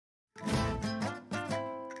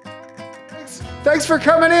guests. Thanks for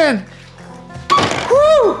coming in.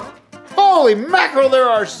 Woo! Holy mackerel, there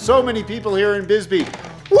are so many people here in Bisbee.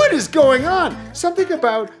 What is going on? Something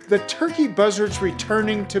about the turkey buzzards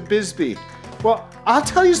returning to Bisbee. Well, I'll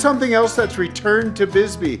tell you something else that's returned to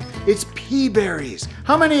Bisbee. It's peaberries.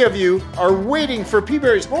 How many of you are waiting for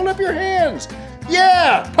peaberries? Hold up your hands.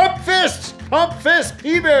 Yeah, pump fists,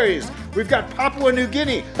 peaberries. We've got Papua New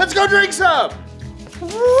Guinea. Let's go drink some.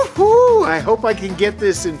 Woohoo! I hope I can get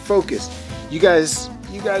this in focus. You guys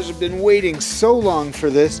have been waiting so long for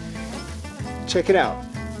this. Check it out.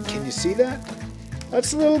 Can you see that?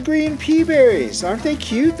 That's little green peaberries. Aren't they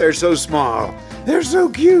cute? They're so small. They're so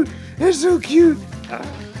cute. They're so cute.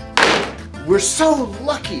 We're so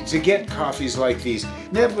lucky to get coffees like these.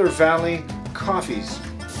 Nebilyer Valley coffees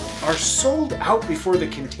are sold out before the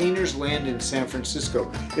containers land in San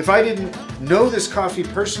Francisco. If I didn't know this coffee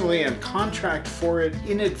personally and contract for it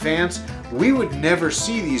in advance, we would never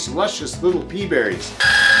see these luscious little peaberries.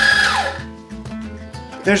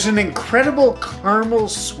 There's an incredible caramel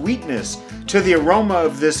sweetness to the aroma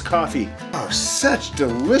of this coffee. Oh, such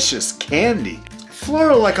delicious candy.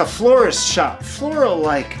 Floral like a florist shop. Floral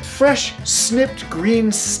like fresh snipped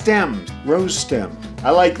green stems. Rose stem.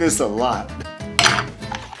 I like this a lot.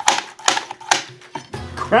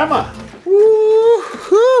 Crema.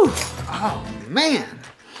 Woo-hoo. Oh man.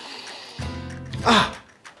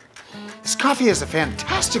 This coffee has a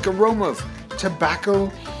fantastic aroma of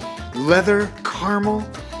tobacco, leather, caramel.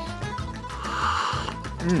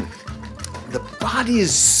 The body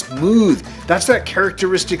is smooth. That's that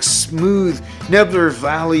characteristic smooth Nebilyer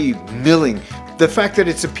Valley milling. The fact that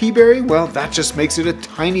it's a peaberry, well, that just makes it a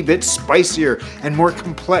tiny bit spicier and more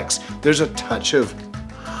complex. There's a touch of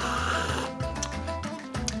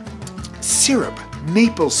syrup,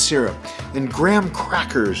 maple syrup, and graham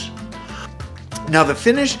crackers. Now the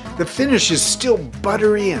finish is still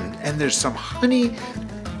buttery and there's some honey,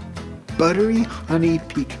 buttery honey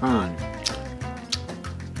pecan.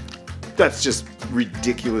 That's just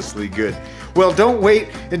ridiculously good. Well, don't wait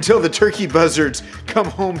until the turkey buzzards come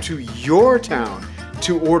home to your town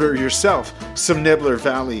to order yourself some Nebilyer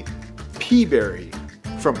Valley Peaberry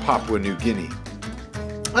from Papua New Guinea.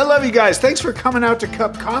 I love you guys. Thanks for coming out to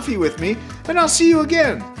cup coffee with me, and I'll see you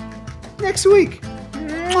again next week.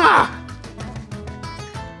 Mwah!